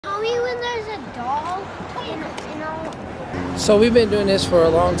So we've been doing this for a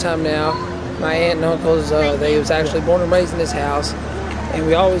long time now. My aunt and uncles, they was actually born and raised in this house, and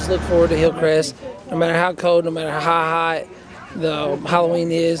we always look forward to Hillcrest. No matter how cold, no matter how hot the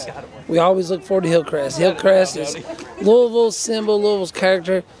Halloween is, we always look forward to Hillcrest. Hillcrest is Louisville's symbol, Louisville's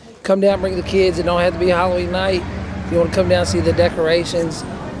character. Come down, bring the kids. It don't have to be Halloween night. If you want to come down and see the decorations,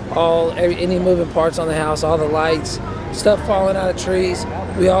 any moving parts on the house, all the lights, stuff falling out of trees,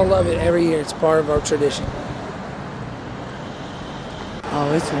 we all love it every year. It's part of our tradition.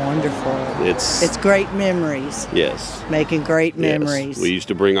 Oh, it's wonderful. It's great memories. Yes. Making great memories. Yes. We used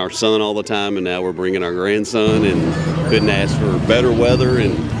to bring our son all the time, and now we're bringing our grandson, and couldn't ask for better weather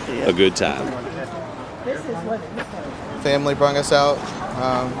and a good time. Family brought us out.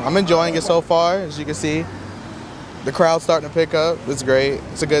 I'm enjoying it so far. As you can see, the crowd's starting to pick up. It's great.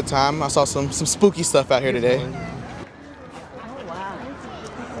 It's a good time. I saw some spooky stuff out here today.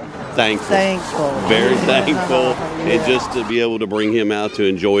 Thankful. Very thankful. And just to be able to bring him out to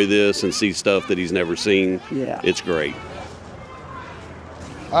enjoy this and see stuff that he's never seen, it's great.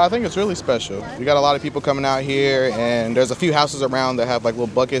 I think it's really special. We got a lot of people coming out here, and there's a few houses around that have like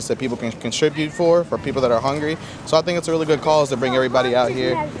little buckets that people can contribute for people that are hungry. So I think it's a really good cause to bring everybody out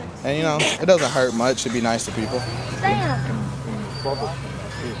here. And you know, it doesn't hurt much to be nice to people.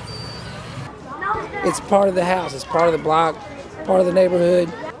 It's part of the house. It's part of the block, part of the neighborhood.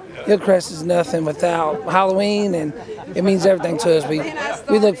 Hillcrest is nothing without Halloween, and it means everything to us.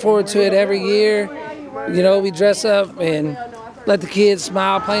 We look forward to it every year. You know, we dress up and let the kids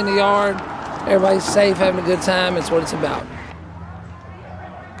smile, play in the yard. Everybody's safe, having a good time. It's what it's about.